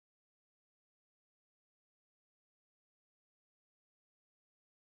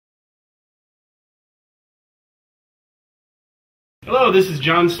Hello, this is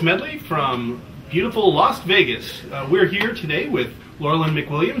John Smedley from beautiful Las Vegas. We're here today with Laralyn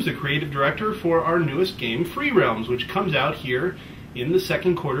McWilliams, the creative director for our newest game, Free Realms, which comes out here in the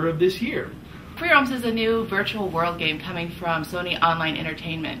second quarter of this year. Free Realms is a new virtual world game coming from Sony Online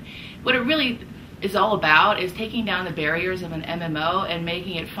Entertainment. What it really is all about is taking down the barriers of an MMO and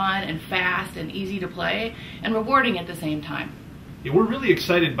making it fun and fast and easy to play and rewarding at the same time. Yeah, we're really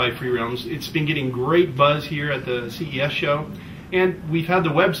excited by Free Realms. It's been getting great buzz here at the CES show, and we've had the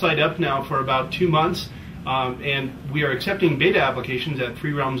website up now for about 2 months, and we are accepting beta applications at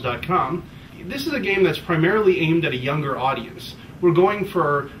freerealms.com. This is a game that's primarily aimed at a younger audience. We're going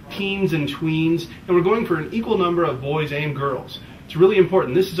for teens and tweens, and we're going for an equal number of boys and girls. It's really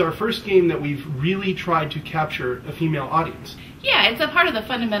important. This is our first game that we've really tried to capture a female audience. Yeah, it's a part of the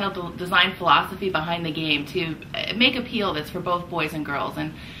fundamental design philosophy behind the game to make appeal that's for both boys and girls.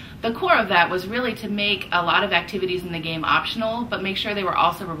 And the core of that was really to make a lot of activities in the game optional, but make sure they were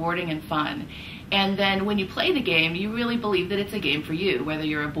also rewarding and fun. And then when you play the game, you really believe that it's a game for you, whether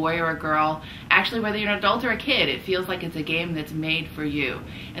you're a boy or a girl, actually whether you're an adult or a kid, it feels like it's a game that's made for you.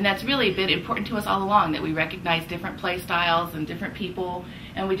 And that's really been important to us all along, that we recognize different play styles and different people,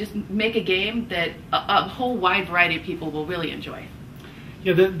 and we just make a game that a whole wide variety of people will really enjoy.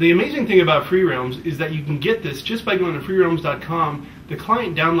 Yeah, the amazing thing about Free Realms is that you can get this just by going to freerealms.com. The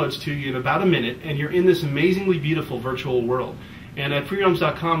client downloads to you in about a minute, and you're in this amazingly beautiful virtual world. And at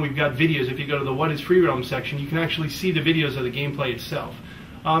freerealms.com, we've got videos. If you go to the What is Free Realms section, you can actually see the videos of the gameplay itself.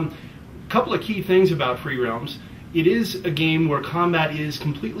 A couple of key things about Free Realms. It is a game where combat is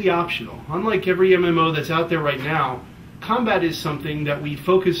completely optional. Unlike every MMO that's out there right now, combat is something that we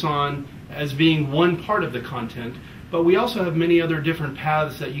focus on as being one part of the content, but we also have many other different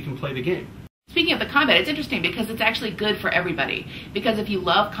paths that you can play the game. Speaking of the combat, it's interesting because it's actually good for everybody. Because if you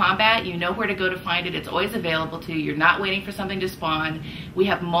love combat, you know where to go to find it. It's always available to you. You're not waiting for something to spawn. We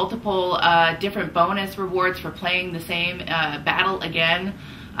have multiple different bonus rewards for playing the same battle again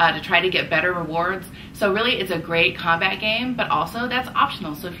to try to get better rewards. So really, it's a great combat game, but also that's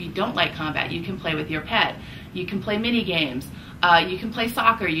optional. So if you don't like combat, you can play with your pet. You can play mini games. You can play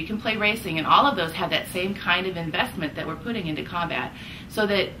soccer, you can play racing, and all of those have that same kind of investment that we're putting into combat. So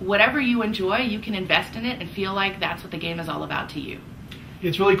that whatever you enjoy, you can invest in it and feel like that's what the game is all about to you.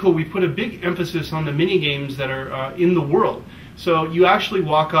 It's really cool. We put a big emphasis on the mini games that are in the world. So you actually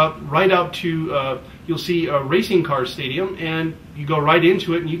walk up right up to, you'll see a racing car stadium, and you go right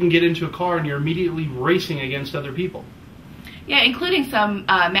into it, and you can get into a car and you're immediately racing against other people. Yeah, including some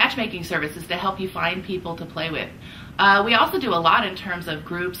matchmaking services to help you find people to play with. We also do a lot in terms of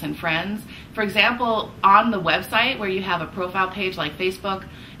groups and friends. For example, on the website where you have a profile page like Facebook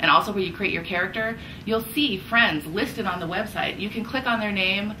and also where you create your character, you'll see friends listed on the website. You can click on their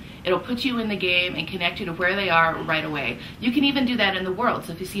name, it'll put you in the game and connect you to where they are right away. You can even do that in the world.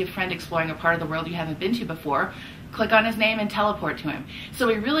 So if you see a friend exploring a part of the world you haven't been to before, click on his name and teleport to him. So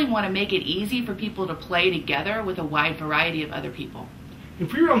we really want to make it easy for people to play together with a wide variety of other people. And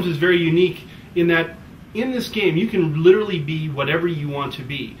Free Realms is very unique in that in this game you can literally be whatever you want to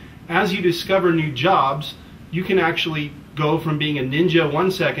be. As you discover new jobs, you can actually go from being a ninja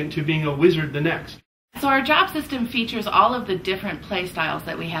 1 second to being a wizard the next. So our job system features all of the different play styles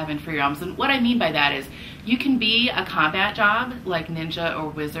that we have in Free Realms. And what I mean by that is you can be a combat job like ninja or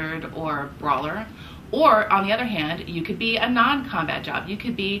wizard or brawler. Or, on the other hand, you could be a non-combat job. You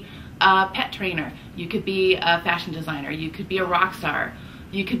could be a pet trainer. You could be a fashion designer. You could be a rock star.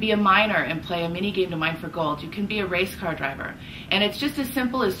 You could be a miner and play a mini game to mine for gold. You can be a race car driver. And it's just as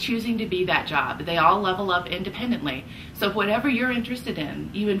simple as choosing to be that job. They all level up independently. So whatever you're interested in,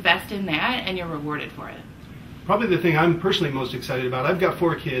 you invest in that and you're rewarded for it. Probably the thing I'm personally most excited about, I've got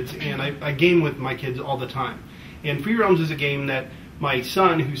 4 kids and I game with my kids all the time. And Free Realms is a game that my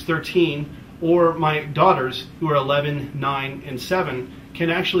son, who's 13, or my daughters, who are 11, 9, and 7, can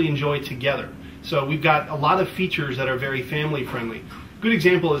actually enjoy together. So we've got a lot of features that are very family friendly. Good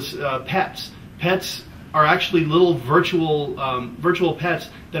example is pets. Pets are actually little virtual pets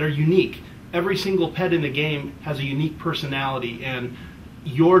that are unique. Every single pet in the game has a unique personality, and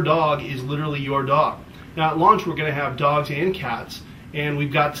your dog is literally your dog. Now at launch we're going to have dogs and cats, and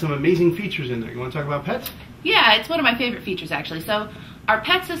we've got some amazing features in there. You want to talk about pets? Yeah, it's one of my favorite features actually. So our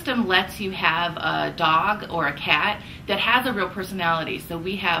pet system lets you have a dog or a cat that has a real personality. So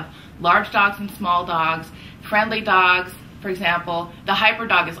we have large dogs and small dogs, friendly dogs, for example. The hyper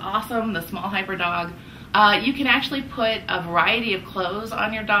dog is awesome, the small hyper dog. You can actually put a variety of clothes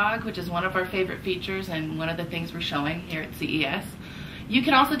on your dog, which is one of our favorite features and one of the things we're showing here at CES. You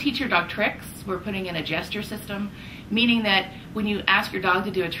can also teach your dog tricks. We're putting in a gesture system, meaning that when you ask your dog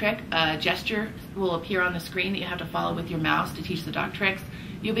to do a trick, a gesture will appear on the screen that you have to follow with your mouse to teach the dog tricks.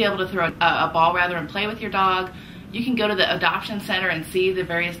 You'll be able to throw a ball rather and play with your dog. You can go to the adoption center and see the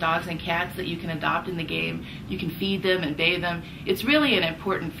various dogs and cats that you can adopt in the game. You can feed them and bathe them. It's really an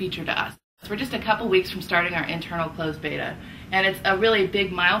important feature to us. We're just a couple weeks from starting our internal closed beta, and it's a really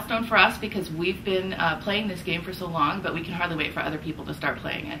big milestone for us because we've been playing this game for so long, but we can hardly wait for other people to start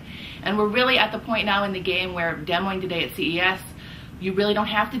playing it. And we're really at the point now in the game where demoing today at CES, you really don't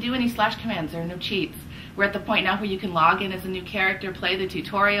have to do any slash commands. There are no cheats. We're at the point now where you can log in as a new character, play the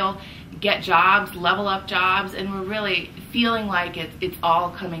tutorial, get jobs, level up jobs, and we're really feeling like it's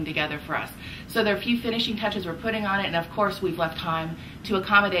all coming together for us. So there are a few finishing touches we're putting on it, and of course we've left time to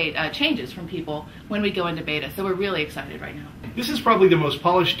accommodate changes from people when we go into beta. So we're really excited right now. This is probably the most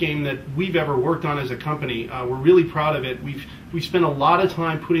polished game that we've ever worked on as a company. We're really proud of it. We've spent a lot of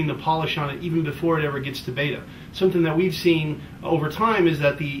time putting the polish on it even before it ever gets to beta. Something that we've seen over time is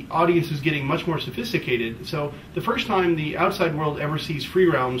that the audience is getting much more sophisticated. So the first time the outside world ever sees Free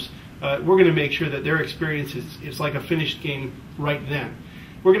Realms, we're going to make sure that their experience is like a finished game right then.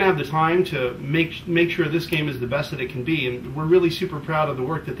 We're going to have the time to make sure this game is the best that it can be, and we're really super proud of the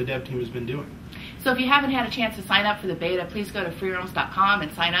work that the dev team has been doing. So if you haven't had a chance to sign up for the beta, please go to freerealms.com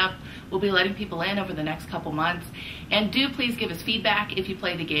and sign up. We'll be letting people in over the next couple months. And do please give us feedback if you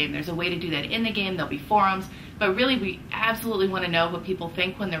play the game. There's a way to do that in the game. There'll be forums. But really, we absolutely want to know what people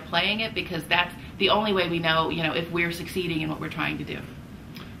think when they're playing it, because that's the only way we know, if we're succeeding in what we're trying to do.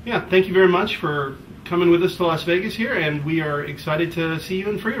 Yeah, thank you very much for coming with us to Las Vegas here, and we are excited to see you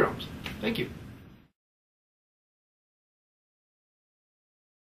in Free Realms. Thank you.